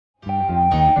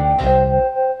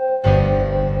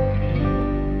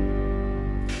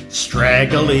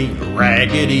Straggly,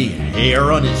 raggedy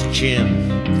hair on his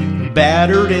chin,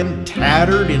 battered and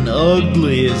tattered and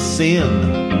ugly as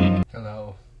sin.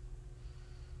 Hello.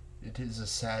 It is a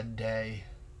sad day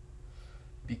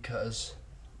because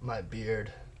my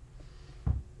beard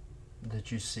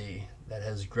that you see that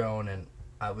has grown and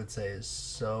I would say is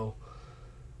so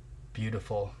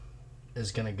beautiful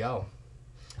is gonna go.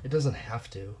 It doesn't have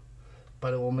to,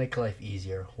 but it will make life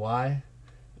easier. Why?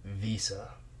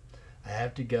 Visa. I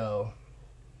have to go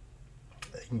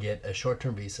and get a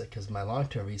short-term visa because my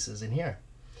long-term visa is in here.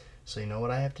 So you know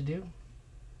what I have to do?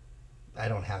 I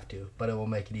don't have to, but it will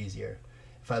make it easier.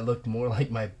 If I look more like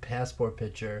my passport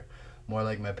picture, more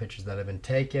like my pictures that have been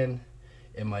taken,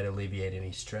 it might alleviate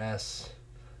any stress.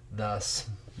 Thus,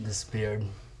 this beard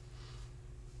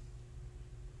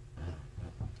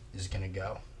is gonna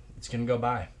go. It's gonna go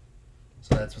by.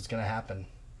 So that's what's gonna happen.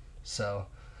 So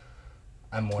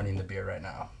I'm mourning the beard right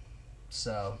now.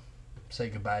 So say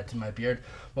goodbye to my beard.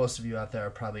 Most of you out there are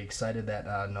probably excited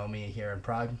that know me here in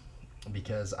Prague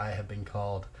because I have been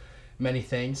called many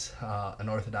things. An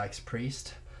Orthodox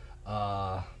priest,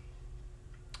 an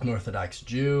Orthodox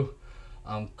Jew,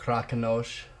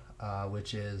 Krakenosh,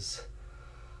 which is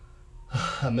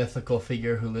a mythical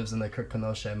figure who lives in the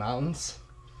Krakenosh Mountains,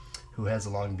 who has a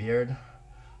long beard.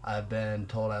 I've been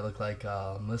told I look like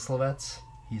Myslivets.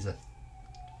 He's a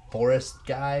forest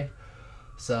guy.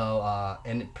 So,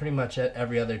 and pretty much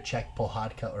every other Czech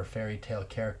Pohádka or fairy tale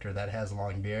character that has a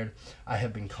long beard, I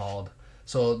have been called.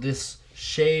 So this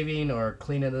shaving or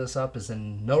cleaning this up is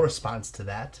in no response to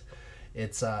that.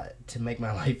 It's to make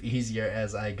my life easier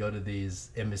as I go to these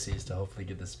embassies to hopefully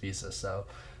get this visa. So,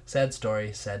 sad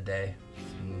story, sad day.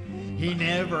 He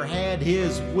never had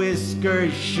his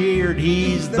whiskers sheared.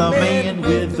 He's the man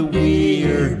with the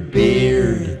weird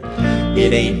beard.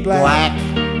 It ain't black,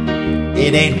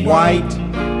 it ain't white,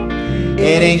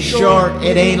 it ain't short,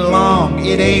 it ain't long,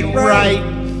 it ain't right.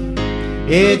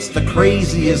 It's the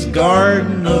craziest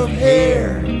garden of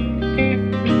hair.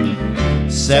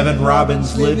 7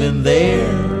 robins living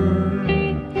there.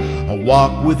 I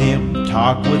walk with him,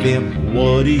 talk with him,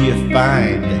 what do you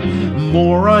find?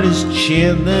 More on his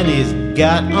chin than he's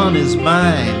got on his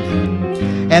mind.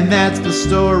 And that's the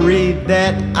story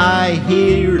that I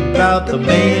hear about the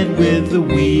man with the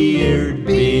weird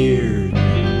beard.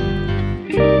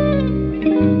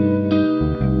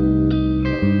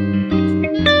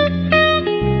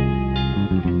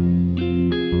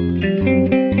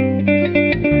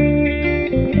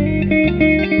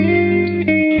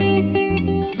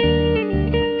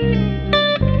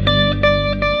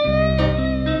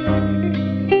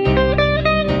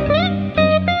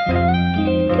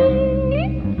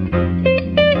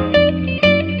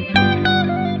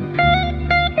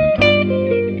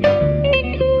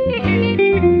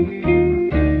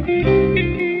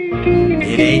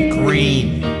 It ain't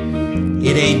green,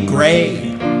 it ain't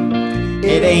gray,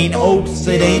 it ain't oats,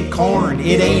 it ain't corn,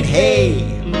 it ain't hay.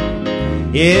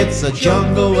 It's a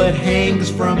jungle that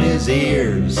hangs from his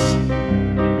ears.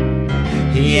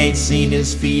 He ain't seen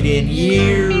his feet in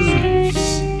years.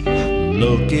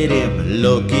 Look at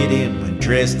him,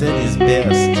 dressed at his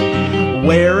best,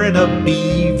 wearing a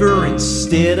beaver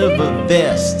instead of a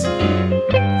vest.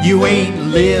 You ain't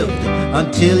lived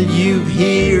until you've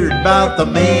heard about the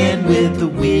man with the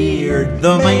weird,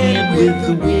 the man with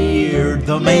the weird,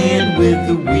 the man with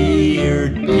the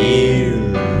weird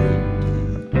beard.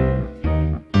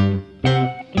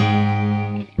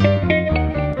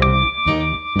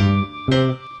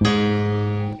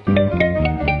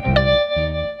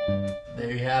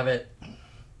 There you have it.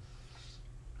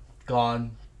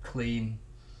 Gone, clean,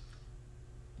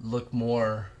 look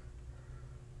more,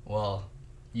 well,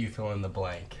 you fill in the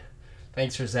blank.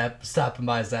 Thanks for stopping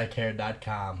by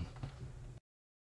ZachHarrod.com.